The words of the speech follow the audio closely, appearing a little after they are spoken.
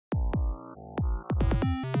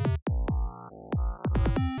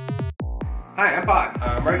Hi, I'm Fox.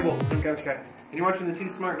 I'm Breakable. I'm Couch Guy. And you're watching the Two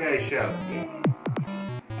Smart Guys show. If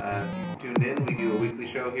you tuned in, we do a weekly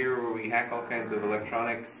show here where we hack all kinds of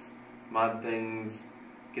electronics, mod things,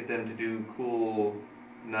 get them to do cool,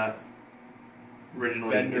 not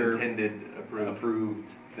originally intended approved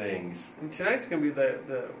things. And tonight's going to be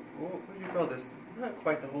the what do you call this? Not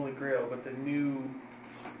quite the Holy Grail, but the new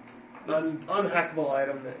unhackable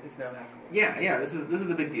item that is now hackable. Yeah. This is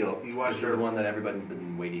the big deal. If you watched This is the one that everybody's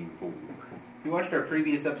been waiting for. If you watched our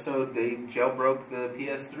previous episode, they jailbroke the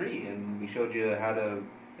PS3, and we showed you how to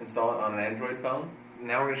install it on an Android phone.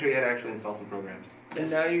 Now we're going to show you how to actually install some programs.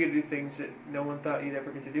 And now you can do things that no one thought you'd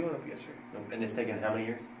ever get to do on a PS3. And it's taken how many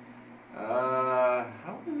years? How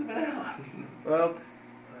long has it been out? Well,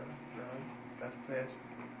 that's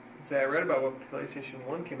say I read about what PlayStation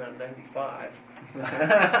 1 came out in '95. So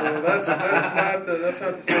that's not the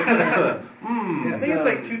same thing. I think it's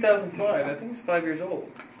like 2005. I think it's 5 years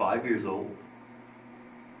old. 5 years old.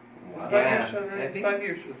 Wow. Yeah, It's 5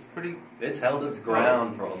 years. It's pretty. It's held its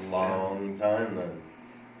ground for a long time then.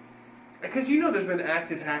 Because there's been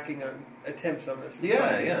active hacking attempts on this.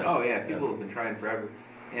 Yeah. Oh yeah, people have been trying forever,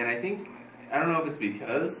 and I don't know if it's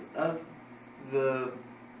because of the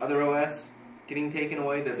other OS getting taken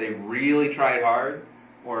away that they really tried hard,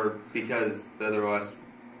 or because the other OS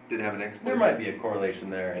did have an exploit. There might be a correlation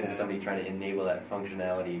there, and Yeah. somebody trying to enable that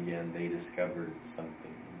functionality again, they discovered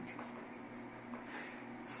something interesting.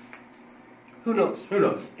 Who knows? Who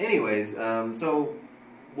knows? Anyways, so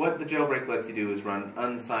what the jailbreak lets you do is run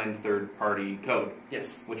unsigned third-party code.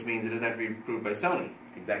 Yes. Which means it doesn't have to be approved by Sony.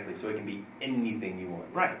 Exactly, so it can be anything you want.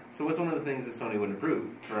 Right. So what's one of the things that Sony wouldn't approve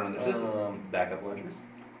to run on their system? Backup launchers.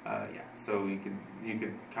 Yeah. So you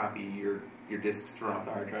could copy your disks to run off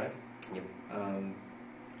the hard drive. Yep.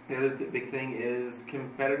 The other big thing is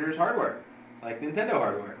competitors' hardware, like Nintendo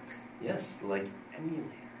hardware. Yes, like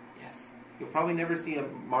emulators. Yes. You'll probably never see a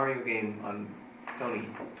Mario game on Sony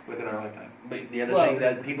within our lifetime. But the other thing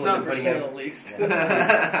that people have been putting not for sale, out, at least.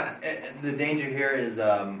 Yeah. The danger here is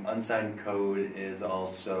unsigned code is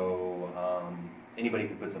also anybody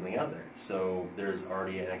can put something out there. So there's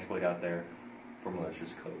already an exploit out there for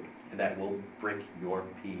malicious code, and that will brick your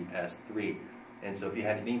PS3. And so if you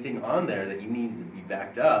had anything on there that you needed to be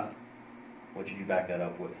backed up, what should you back that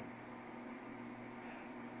up with?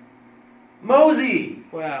 Mosey!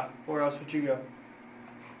 Wow. Where else would you go?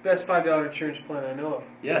 Best $5 insurance plan I know of.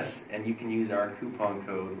 Yes, and you can use our coupon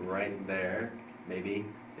code right there, maybe,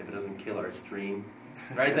 if it doesn't kill our stream.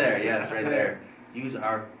 Right there, yes, right there. Use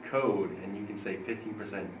our code, and you can save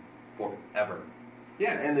 15% forever.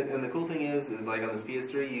 Yeah, and the cool thing is like on this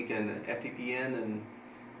PS3, you can FTP in and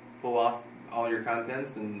pull off all your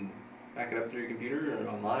contents and back it up through your computer or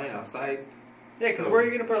online, off-site. Yeah, because where are you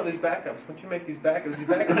going to put all these backups? Once you make these backups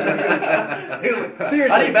are huge. Seriously.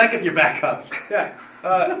 How do you back up your backups? Yeah.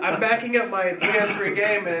 I'm backing up my PS3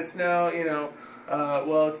 game, and it's now,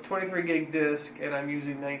 it's 23 gig disk, and I'm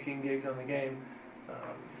using 19 gigs on the game.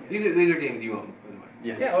 These are games you own, by the way.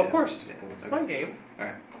 Yes. Yeah, of course. Yeah. It's my game. All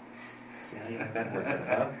right. That worked out,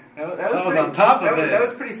 huh? That was on top of it. That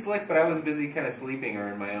was pretty slick, but I was busy kind of sleeping or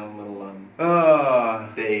in my own little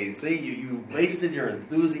days. See, you wasted your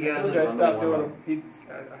enthusiasm. I stopped doing them.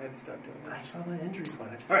 I had to stop doing them. I saw that injury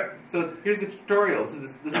point. All right, so here's the tutorial.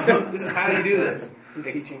 This is how you do this. He's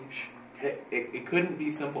teaching. It couldn't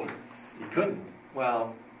be simpler. You couldn't.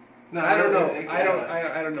 Well, no, I don't know.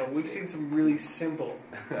 I don't know. We've seen some really simple.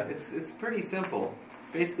 It's pretty simple.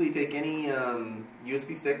 Basically, take any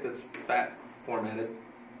USB stick that's fat formatted.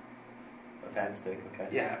 A fat stick, okay.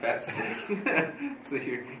 Yeah, a fat stick. So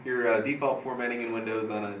your default formatting in Windows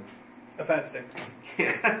on A fat stick.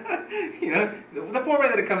 Yeah, the format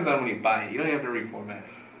that it comes on when you buy it. You don't have to reformat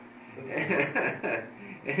it.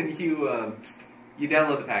 And you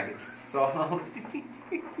download the package. So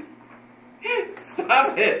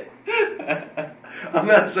stop it. I'm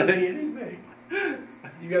not saying anything.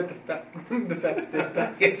 You got the fat stick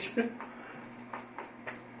package.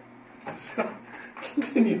 So,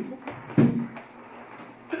 continue.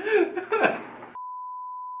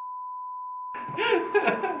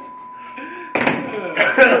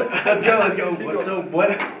 Let's go.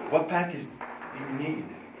 What package do you need?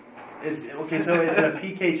 So it's a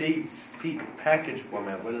PKG package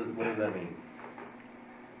format. What does that mean?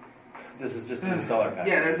 This is just an installer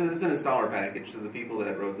package. Yeah, it's an installer package. So the people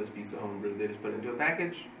that wrote this piece of homebrew, they just put it into a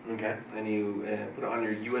package. Okay. And you put it on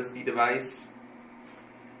your USB device,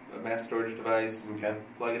 a mass storage device. Okay.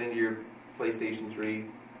 Plug it into your PlayStation 3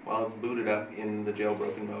 while it's booted up in the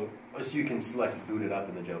jailbroken mode. Oh, so you can select boot it up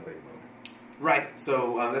in the jailbreak mode. Right.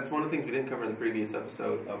 So that's one of the things we didn't cover in the previous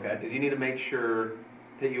episode. Okay. Is you need to make sure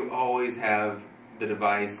that you always have the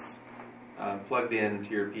device plugged in to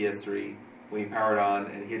your PS3 when you power it on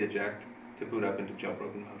and hit eject to boot up into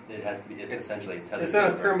jailbroken mode. It has to be. It's essentially tethered. It's not a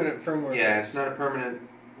to the permanent firmware. Yeah, it's not a permanent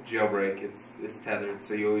jailbreak. It's tethered,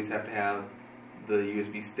 so you always have to have the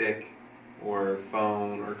USB stick or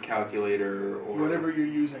phone or calculator or whatever you're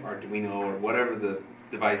using, Arduino or whatever the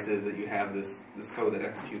device is that you have this code that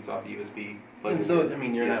executes off USB. And so, I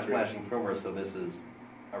mean, you're not flashing firmware, so this is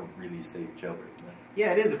a really safe jailbreak method.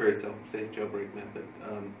 Yeah, it is a very safe jailbreak method,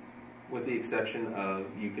 with the exception of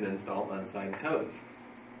you can install unsigned code.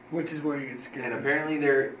 which is where you get scared. And apparently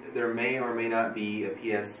there may or may not be a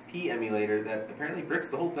PSP emulator that apparently bricks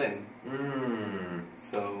the whole thing.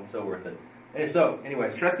 So worth it. Hey, so,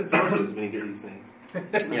 anyways. Trusted sources when you get these things.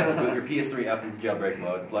 Yeah, put your PS3 up into jailbreak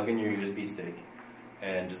mode, plug in your USB stick,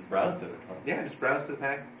 and just browse to it. Huh? Yeah, just browse to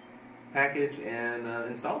the package and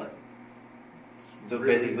install it. So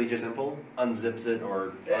really basically just simple. Unzips it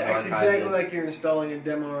or It's exactly like you're installing a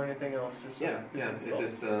demo or anything else. It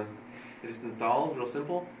just installs, real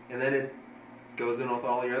simple, and then it goes in with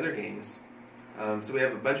all your other games. So we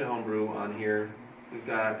have a bunch of homebrew on here. We've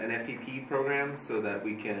got an FTP program so that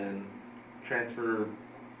we can transfer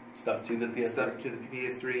stuff to the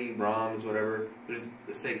PS3, ROMs, whatever. There's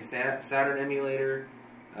the Sega Saturn emulator.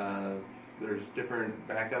 There's different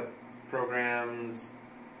backup programs,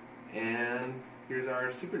 and here's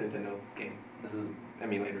our Super Nintendo game. This is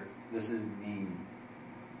emulator. This is the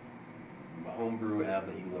homebrew app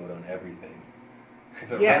that you load on everything.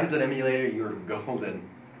 If it runs an emulator, you're golden.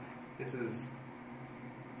 This is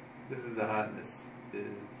the hotness.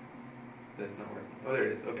 That's not working. Oh, there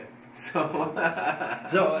it is. Okay. So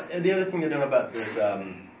the other thing to know about this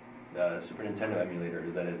Super Nintendo emulator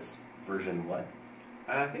is that it's version what?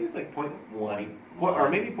 I think it's like 0.1, or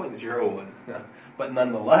maybe 0.01. But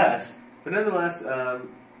nonetheless,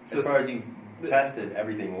 as far as you've tested,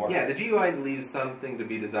 everything works. Yeah, the GUI leaves something to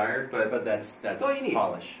be desired, but that's all you need.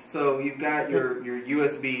 Polish. So you've got your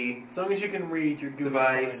USB. As long as you can read your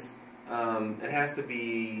device, it has to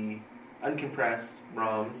be uncompressed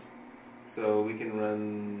ROMs, so we can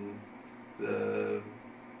run the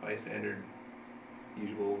bystander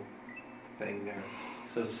usual thing there.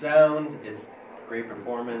 So sound, it's great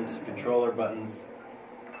performance, controller buttons.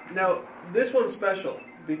 Now, this one's special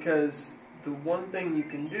because the one thing you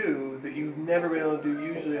can do that you've never been able to do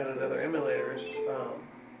usually on another emulator is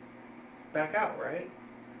back out, right?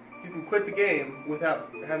 You can quit the game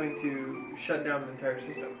without having to shut down the entire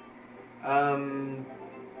system.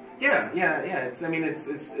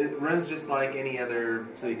 It runs just like any other.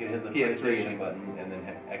 So you can hit the PlayStation button and then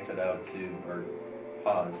exit out or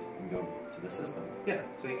pause and go to the system. Yeah,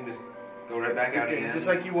 so you can just go right back out again. Just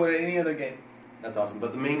like you would any other game. That's awesome.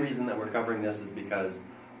 But the main reason that we're covering this is because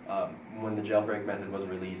when the jailbreak method was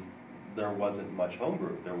released, there wasn't much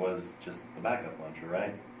homebrew. There was just the backup launcher,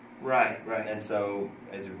 right? Right. And so,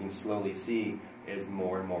 as we can slowly see, is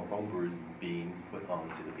more and more homebrews being put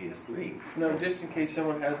onto the PS3. Now, just in case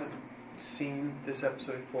someone hasn't seen this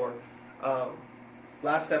episode before,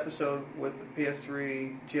 last episode with the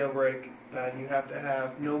PS3 jailbreak, you have to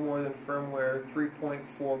have no more than firmware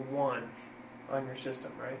 3.41 on your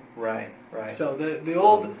system, right? Right. So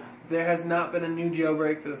there has not been a new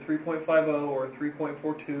jailbreak for the 3.50 or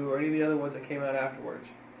 3.42 or any of the other ones that came out afterwards.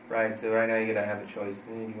 Right, so right now you're going to have a choice.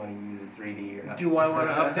 Do you want to use a 3D or not? Do I want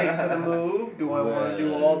to update for the Move? Do I want to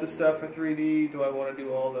do all the stuff for 3D? Do I want to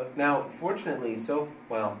do all the... Now, fortunately,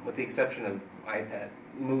 with the exception of iPad,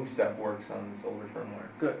 Move stuff works on this older firmware.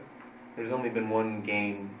 Good. There's only been one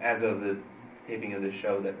game, as of the taping of this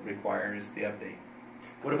show, that requires the update.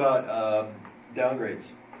 What about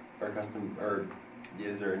downgrades or custom, or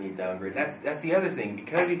is there any downgrade? That's the other thing.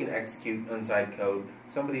 Because you can execute unsigned code,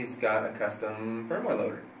 somebody's got a custom firmware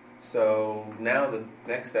loader. So now the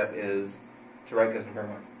next step is to write custom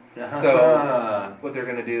firmware. So what they're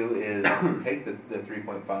going to do is take the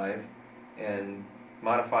 3.5 and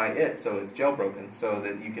modify it so it's jailbroken so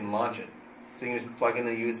that you can launch it. So you can just plug in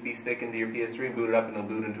a USB stick into your PS3, boot it up, and it'll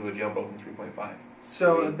boot into a jailbroken 3.5.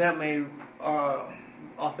 So that may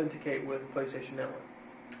authenticate with PlayStation Network.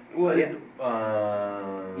 Well, yeah.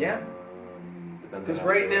 Yeah. Because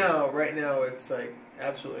right now it's like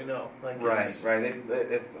absolutely no. Like right.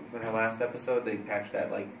 In our last episode, they patched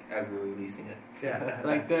that like as we were releasing it. Yeah.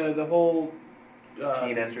 Like the whole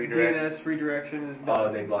DNS redirection is done.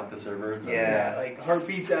 Oh, they blocked the servers. Yeah. Like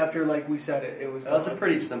heartbeats after like we said it was. Well, it's a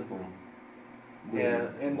pretty simple.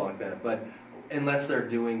 And block that, but unless they're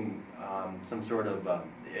doing some sort of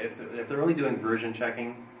if they're only doing version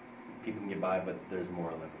checking, people can get by, but there's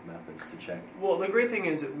more methods to check. Well, the great thing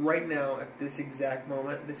is that right now, at this exact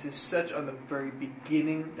moment, this is such on the very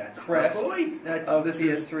beginning crest of this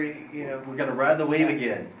PS3. we're going to ride the wave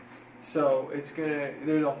again. So it's gonna.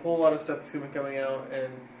 There's a whole lot of stuff that's gonna be coming out,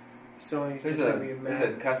 and Sony's There's just gonna be there's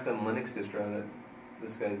a custom Linux distro that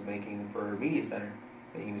this guy's making for Media Center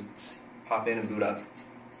that you can just pop in and boot up.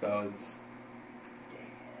 So it's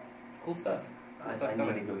cool stuff. I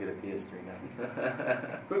need to go get a PS3 now.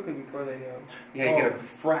 quickly before they Yeah, you gotta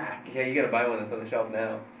frack. Yeah, you gotta buy one that's on the shelf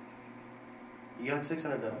now. You got $600 I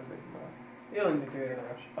can buy. You only need $300.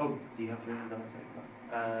 Oh, do you have $300 I can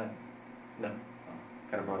buy? No. Oh,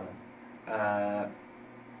 kind of brought up.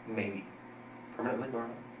 Maybe. Permanently brought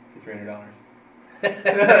up? For $300.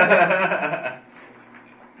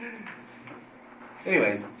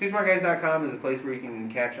 Anyways, twosmartguys.com is a place where you can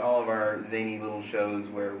catch all of our zany little shows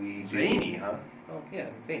where we... Zany, huh? Oh, yeah,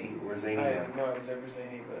 zany. We're zany. I didn't know I was ever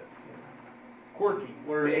zany, but quirky.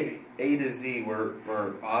 We're maybe. A to Z. We're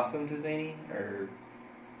awesome to zany, or...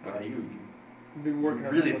 You've been working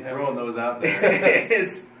on really this one, throwing those out there.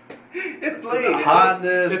 it's late. The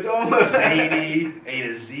hotness, It's almost zany, A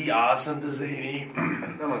to Z, awesome to zany.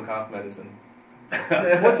 I'm on cough medicine.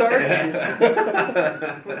 What's our excuse?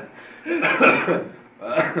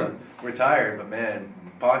 We're tired, but man,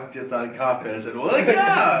 Bach gets on cough medicine. Oh my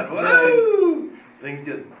God! Woo! Things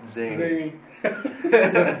get zany.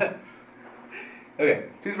 Okay,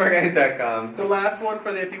 twosmartguys.com. The last one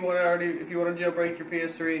for the if you want to jailbreak your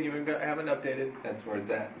PS3 and you haven't updated. That's where it's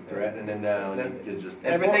at. Threatening and down. You just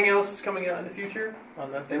Everything else is coming out in the future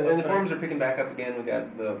on that same And the website. forums are picking back up again. We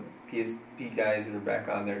got the PSP guys that are back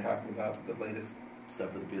on there talking about the latest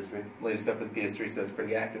stuff with the PS3. stuff with the PS3, so it's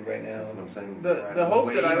pretty active right now. That's what I'm saying. The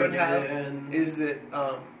hope that I would have again. is that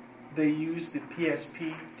they use the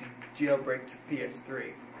PSP to jailbreak your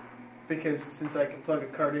PS3, because since I can plug a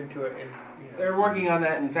card into it and They're working on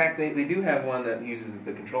that. In fact, they do have one that uses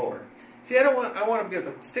the controller. See, I want to be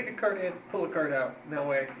able to stick a card in, pull a card out, and that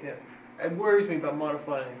way it worries me about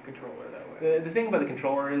modifying the controller that way. The thing about the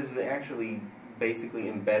controller is they actually basically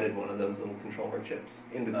embedded one of those little controller chips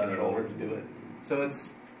into the controller to do it. So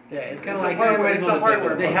it's kind of like it's a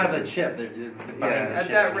hardware. They have a chip. At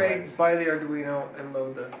that rate, buy the Arduino and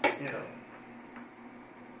load the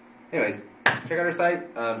Anyways, check out our site,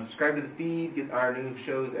 subscribe to the feed, get our new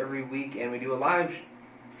shows every week, and we do a live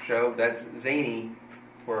show that's zany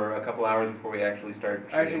for a couple hours before we actually start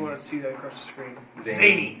shooting. I actually want to see that across the screen.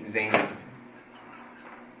 Zany.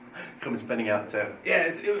 Coming spinning out too.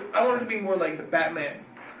 Yeah, I want it to be more like the Batman.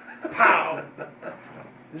 Pow!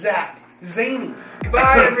 Zap! Zany!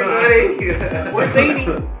 Goodbye, everybody! We're zany!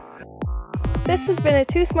 This has been a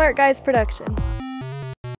Two Smart Guys production.